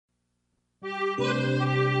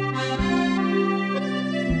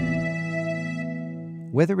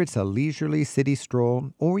Whether it's a leisurely city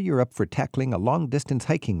stroll or you're up for tackling a long-distance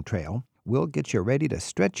hiking trail, we'll get you ready to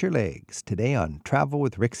stretch your legs today on Travel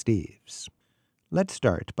with Rick Steves. Let's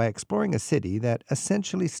start by exploring a city that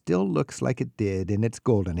essentially still looks like it did in its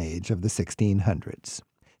golden age of the 1600s.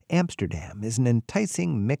 Amsterdam is an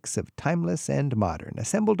enticing mix of timeless and modern,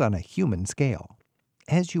 assembled on a human scale.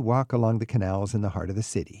 As you walk along the canals in the heart of the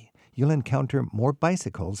city, you'll encounter more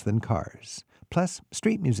bicycles than cars, plus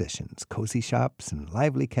street musicians, cozy shops, and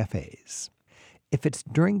lively cafes. If it's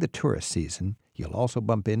during the tourist season, you'll also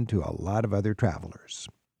bump into a lot of other travelers.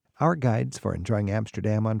 Our guides for enjoying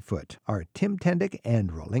Amsterdam on foot are Tim Tendick and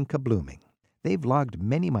Rolinka Bloeming. They've logged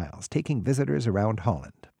many miles taking visitors around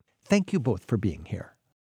Holland. Thank you both for being here.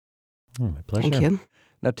 Oh, my pleasure. Thank you.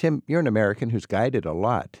 Now, Tim, you're an American who's guided a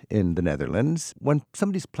lot in the Netherlands. When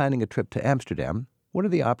somebody's planning a trip to Amsterdam, what are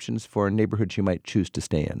the options for neighborhoods you might choose to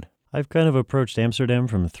stay in? I've kind of approached Amsterdam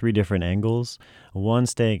from 3 different angles. One,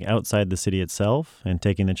 staying outside the city itself and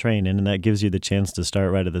taking the train in, and that gives you the chance to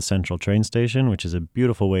start right at the central train station, which is a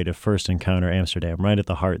beautiful way to first encounter Amsterdam, right at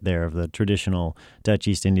the heart there of the traditional Dutch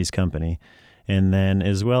East Indies Company. And then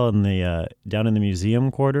as well in the down in the museum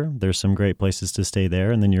quarter, there's some great places to stay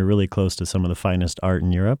there, and then you're really close to some of the finest art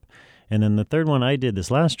in Europe. And then the third one I did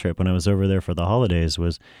this last trip when I was over there for the holidays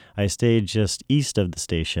was I stayed just east of the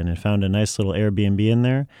station and found a nice little Airbnb in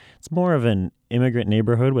there. It's more of an immigrant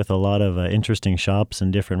neighborhood with a lot of interesting shops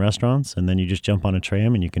and different restaurants. And then you just jump on a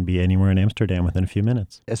tram and you can be anywhere in Amsterdam within a few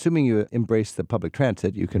minutes. Assuming you embrace the public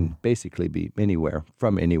transit, you can basically be anywhere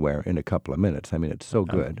from anywhere in a couple of minutes. I mean, it's so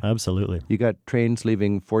good. Absolutely. You got trains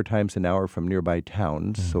leaving 4 times an hour from nearby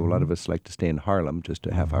towns. So a lot of us like to stay in Haarlem, just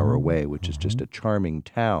a half hour away, which is just a charming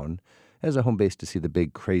town as a home base to see the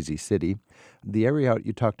big, crazy city. The area out,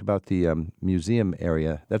 you talked about the museum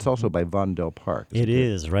area, that's also by Vondel Park. It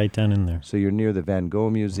is, right down in there. So you're near the Van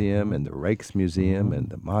Gogh Museum and the Rijksmuseum and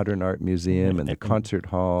the Modern Art Museum and the Concert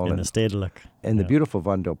Hall. And the Stedelijk. And the beautiful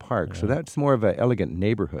Vondel Park. So that's more of an elegant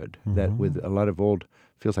neighborhood that with a lot of old,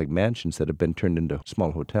 feels like mansions that have been turned into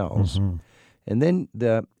small hotels. And then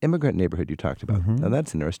the immigrant neighborhood you talked about. Now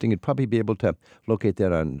that's interesting. You'd probably be able to locate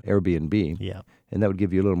that on Airbnb. Yeah. And that would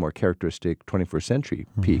give you a little more characteristic 21st century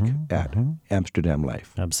peek at Amsterdam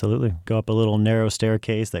life. Absolutely. Go up a little narrow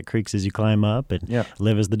staircase that creaks as you climb up and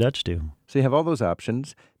live as the Dutch do. So you have all those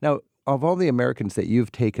options. Now, of all the Americans that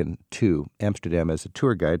you've taken to Amsterdam as a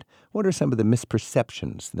tour guide, what are some of the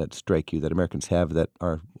misperceptions that strike you that Americans have that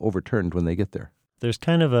are overturned when they get there? There's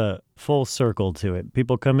kind of a full circle to it.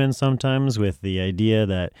 People come in sometimes with the idea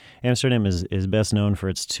that Amsterdam is best known for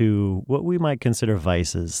its 2, what we might consider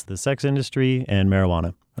vices, the sex industry and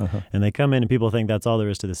marijuana. And they come in and people think that's all there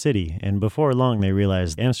is to the city. And before long, they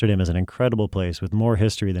realize Amsterdam is an incredible place with more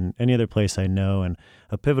history than any other place I know and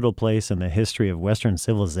a pivotal place in the history of Western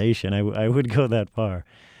civilization. I would go that far.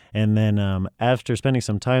 And then after spending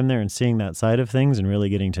some time there and seeing that side of things and really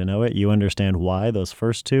getting to know it, you understand why those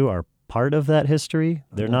first 2 are part of that history.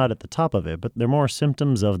 They're not at the top of it, but they're more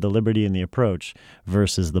symptoms of the liberty and the approach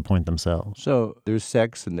versus the point themselves. So there's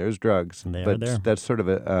sex and there's drugs, and but that's sort of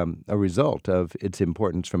a result of its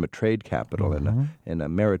importance from a trade capital and a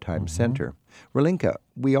maritime center. Rolinka,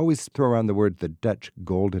 we always throw around the word the Dutch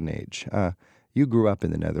Golden Age. You grew up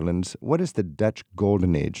in the Netherlands. What does the Dutch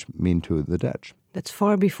Golden Age mean to the Dutch? That's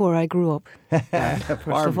far before I grew up.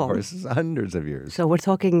 Far before, hundreds of years. So we're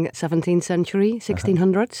talking 17th century,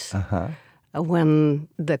 1600s, when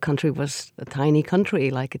the country was a tiny country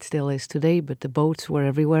like it still is today, but the boats were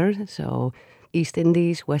everywhere. So East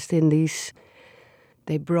Indies, West Indies,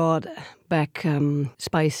 they brought back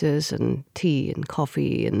spices and tea and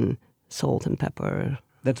coffee and salt and pepper.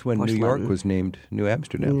 That's when porcelain. New York was named New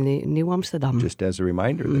Amsterdam. New Amsterdam. Just as a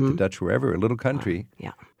reminder that the Dutch were everywhere, a little country.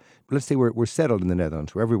 Yeah. Let's say we're settled in the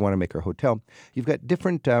Netherlands, wherever we want to make our hotel. You've got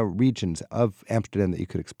different regions of Amsterdam that you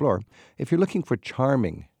could explore. If you're looking for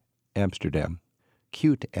charming Amsterdam,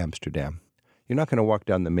 cute Amsterdam, you're not going to walk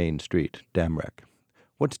down the main street, Damrak.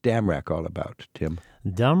 What's Damrak all about, Tim?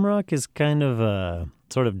 Damrak is kind of a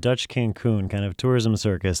sort of Dutch Cancun, kind of tourism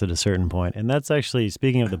circus at a certain point. And that's actually,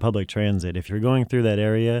 speaking of the public transit, if you're going through that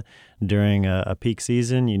area during a peak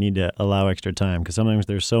season, you need to allow extra time because sometimes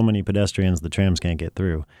there's so many pedestrians the trams can't get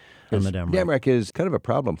through. Damrak is kind of a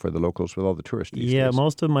problem for the locals with all the tourists these days.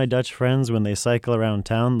 Most of my Dutch friends, when they cycle around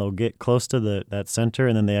town, they'll get close to that center,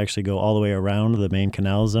 and then they actually go all the way around the main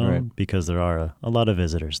canal zone because there are a lot of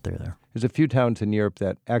visitors there. There's a few towns in Europe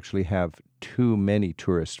that actually have too many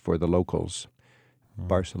tourists for the locals.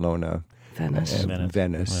 Barcelona,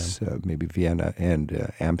 Venice, maybe Vienna,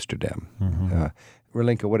 and Amsterdam.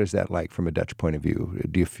 Rolinka, what is that like from a Dutch point of view?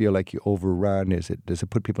 Do you feel like you overrun? Does it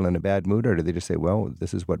put people in a bad mood, or do they just say, well,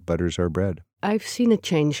 this is what butters our bread? I've seen it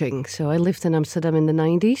changing. So I lived in Amsterdam in the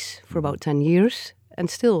 90s for about 10 years. And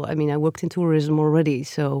still, I mean, I worked in tourism already,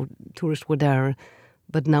 so tourists were there.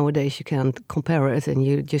 But nowadays you can't compare it, and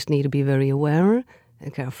you just need to be very aware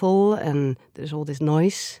and careful. And there's all this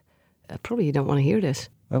noise. Probably you don't want to hear this.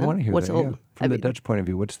 I want to hear that, yeah. From the Dutch point of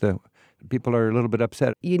view, people are a little bit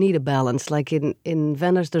upset. You need a balance. Like in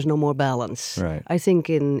Venice, there's no more balance. Right. I think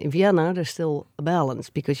in Vienna, there's still a balance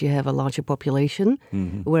because you have a larger population,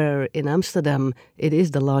 where in Amsterdam, it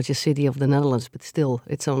is the largest city of the Netherlands, but still,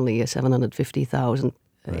 it's only 750,000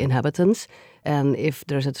 inhabitants. And if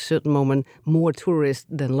there's at a certain moment more tourists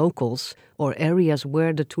than locals, or areas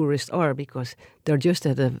where the tourists are, because they're just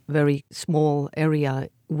at a very small area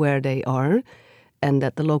where they are, and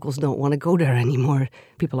that the locals don't want to go there anymore.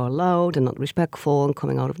 People are loud and not respectful and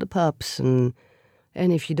coming out of the pubs. And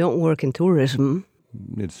if you don't work in tourism...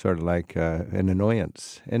 It's sort of like an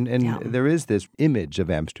annoyance. And there is this image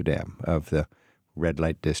of Amsterdam, of the red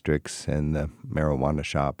light districts and the marijuana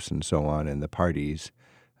shops and so on, and the parties.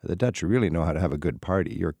 The Dutch really know how to have a good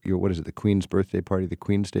party. Your what is it, the Queen's birthday party, the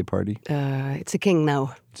Queen's Day party? It's a king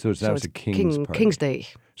now. So it's a King's party. King's Day.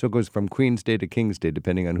 So it goes from Queen's Day to King's Day,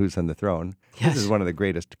 depending on who's on the throne. Yes. This is one of the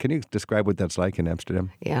greatest. Can you describe what that's like in Amsterdam?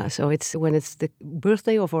 Yeah, so it's when it's the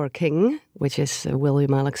birthday of our king, which is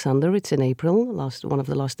William Alexander. It's in April, one of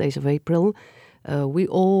the last days of April. We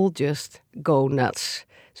all just go nuts.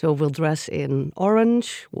 So we'll dress in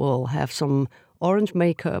orange. We'll have some orange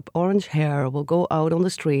makeup, orange hair. We'll go out on the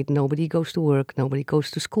street. Nobody goes to work. Nobody goes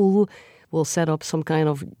to school. We'll set up some kind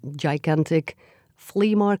of gigantic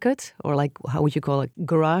flea market, or like, how would you call it,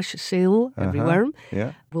 garage sale everywhere.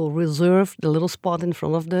 Yeah. We'll reserve the little spot in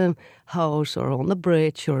front of the house or on the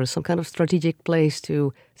bridge or some kind of strategic place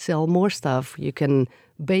to sell more stuff. You can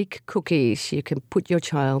bake cookies. You can put your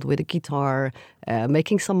child with a guitar,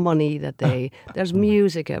 making some money that day. There's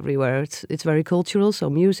music everywhere. It's very cultural,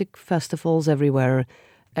 so music festivals everywhere.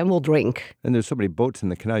 And we'll drink. And there's so many boats in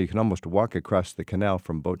the canal, you can almost walk across the canal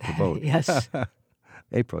from boat to boat. Yes.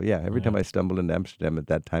 April, yeah. Every time I stumble into Amsterdam at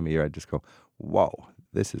that time of year, I just go, whoa,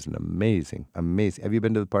 this is an amazing. Have you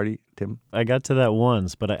been to the party, Tim? I got to that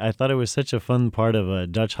once, but I thought it was such a fun part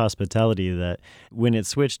of Dutch hospitality that when it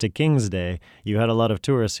switched to King's Day, you had a lot of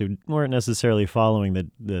tourists who weren't necessarily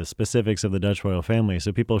following the specifics of the Dutch royal family.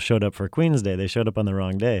 So people showed up for Queen's Day. They showed up on the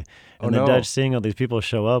wrong day. And the Dutch, seeing all these people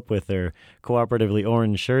show up with their cooperatively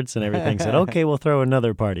orange shirts and everything, said, okay, we'll throw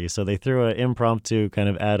another party. So they threw an impromptu kind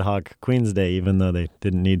of ad hoc Queen's Day, even though they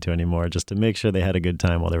didn't need to anymore, just to make sure they had a good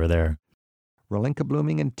time while they were there. Rolinka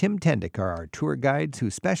Bloeming and Tim Tendick are our tour guides who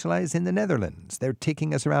specialize in the Netherlands. They're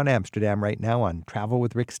taking us around Amsterdam right now on Travel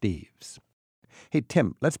with Rick Steves. Hey,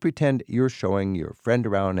 Tim, let's pretend you're showing your friend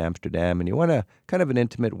around Amsterdam and you want a kind of an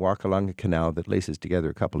intimate walk along a canal that laces together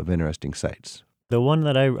a couple of interesting sights. The one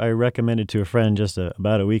that I recommended to a friend just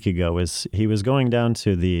about a week ago was he was going down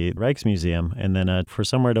to the Rijksmuseum, and then for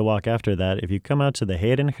somewhere to walk after that, if you come out to the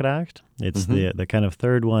Herengracht, it's the kind of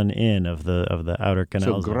third one in of the outer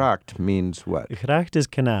canals. So gracht means what? Gracht is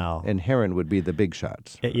canal. And Heren would be the big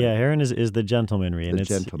shots. Right? Yeah, Heren is the gentlemanry. And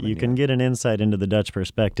you can get an insight into the Dutch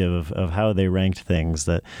perspective of how they ranked things,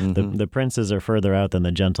 that the princes are further out than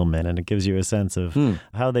the gentlemen, and it gives you a sense of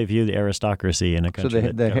how they view the aristocracy in a country.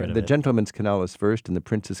 So the gentleman's canal is first and the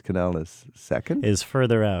prince's canal is second? Is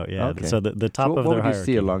further out, yeah. Okay. So the top of their hierarchy. What would you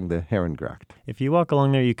see along the Herengracht? If you walk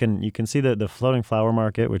along there, you can see the floating flower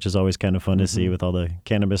market, which is always kind of fun to see with all the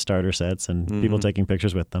cannabis starter sets and people taking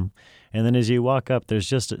pictures with them. And then as you walk up, there's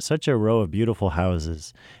just such a row of beautiful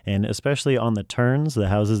houses. And especially on the turns, the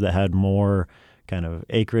houses that had more kind of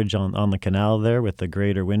acreage on the canal there with the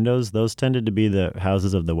greater windows, those tended to be the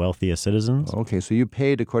houses of the wealthiest citizens. Okay, so you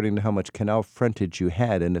paid according to how much canal frontage you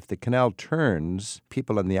had, and if the canal turns,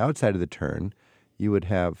 people on the outside of the turn, you would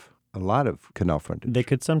have a lot of canal frontage. They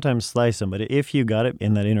could sometimes slice them, but if you got it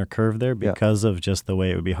in that inner curve there, because of just the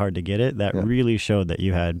way it would be hard to get it, that really showed that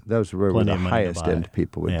you had that was where the highest end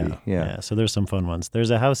people would be. Yeah, so there's some fun ones. There's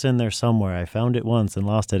a house in there somewhere. I found it once and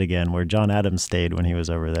lost it again, where John Adams stayed when he was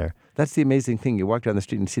over there. That's the amazing thing. You walk down the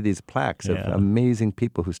street and see these plaques of amazing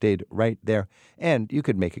people who stayed right there. And you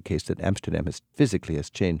could make a case that Amsterdam physically has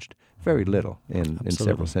changed very little in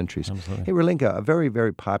several centuries. Absolutely. Hey, Rolinka, a very,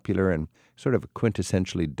 very popular and sort of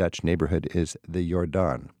quintessentially Dutch neighborhood is the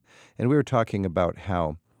Jordaan. And we were talking about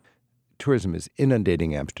how tourism is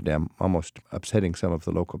inundating Amsterdam, almost upsetting some of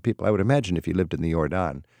the local people. I would imagine if you lived in the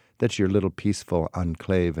Jordaan, that's your little peaceful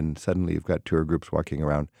enclave, and suddenly you've got tour groups walking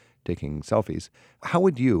around taking selfies. How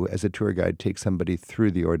would you, as a tour guide, take somebody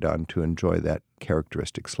through the Jordaan to enjoy that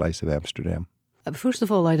characteristic slice of Amsterdam? First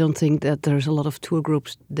of all, I don't think that there's a lot of tour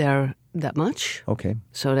groups there that much. Okay.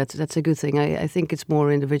 So that's a good thing. I think it's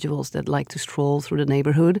more individuals that like to stroll through the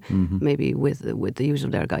neighborhood, maybe with the use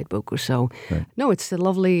of their guidebook or so. Right. No, it's a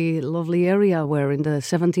lovely area where in the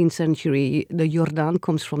 17th century the Jordaan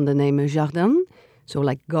comes from the name Jardin. So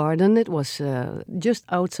like garden, it was just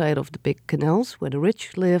outside of the big canals where the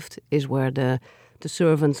rich lived, is where the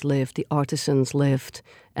servants lived, the artisans lived.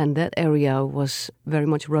 And that area was very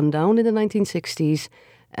much run down in the 1960s.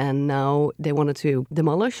 And now they wanted to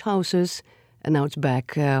demolish houses, and now it's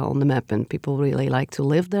back on the map, and people really like to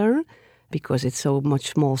live there because it's so much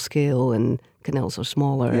small scale and canals are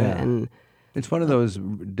smaller. Yeah. And It's one of those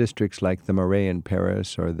districts like the Marais in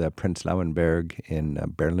Paris or the Prenzlauer Berg in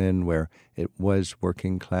Berlin, where it was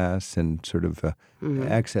working class and sort of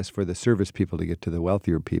access for the service people to get to the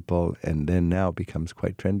wealthier people, and then now becomes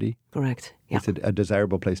quite trendy. correct. Yeah. It's a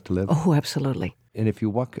desirable place to live. Oh, absolutely. And if you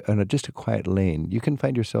walk on just a quiet lane, you can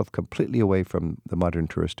find yourself completely away from the modern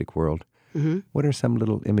touristic world. What are some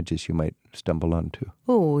little images you might stumble onto?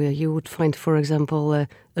 Oh, yeah, you would find, for example,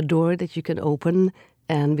 a door that you can open,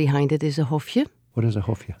 and behind it is a hofje. What is a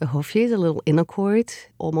hofje? A hofje is a little inner court,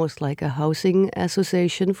 almost like a housing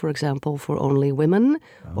association, for example, for only women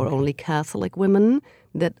or only Catholic women,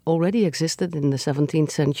 that already existed in the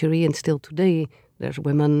 17th century, and still today there's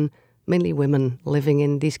women, mainly women, living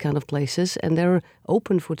in these kind of places, and they're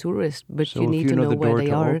open for tourists, but So you need if to you know the where door they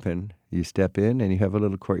to are. open, you step in and you have a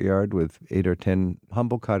little courtyard with 8 or 10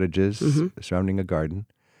 humble cottages surrounding a garden.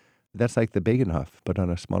 That's like the Begenhof, but on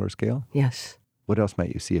a smaller scale. Yes. What else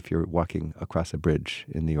might you see if you're walking across a bridge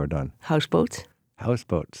in the Jordaan? Houseboats.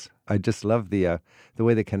 Houseboats. I just love the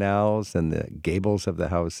way the canals and the gables of the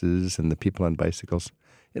houses and the people on bicycles.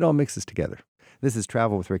 It all mixes together. This is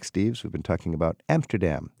Travel with Rick Steves. We've been talking about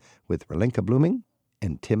Amsterdam with Rolinka Bloeming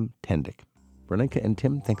and Tim Tendick. Rolinka and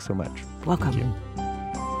Tim, thanks so much. Welcome.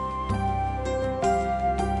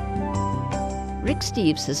 Rick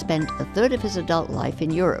Steves has spent a third of his adult life in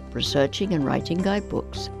Europe researching and writing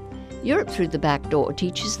guidebooks. Europe Through the Back Door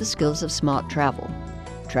teaches the skills of smart travel.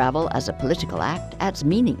 Travel as a political act adds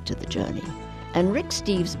meaning to the journey. And Rick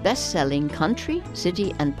Steves' best-selling country,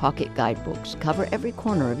 city, and pocket guidebooks cover every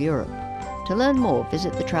corner of Europe. To learn more,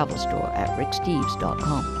 visit the travel store at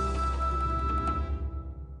ricksteves.com.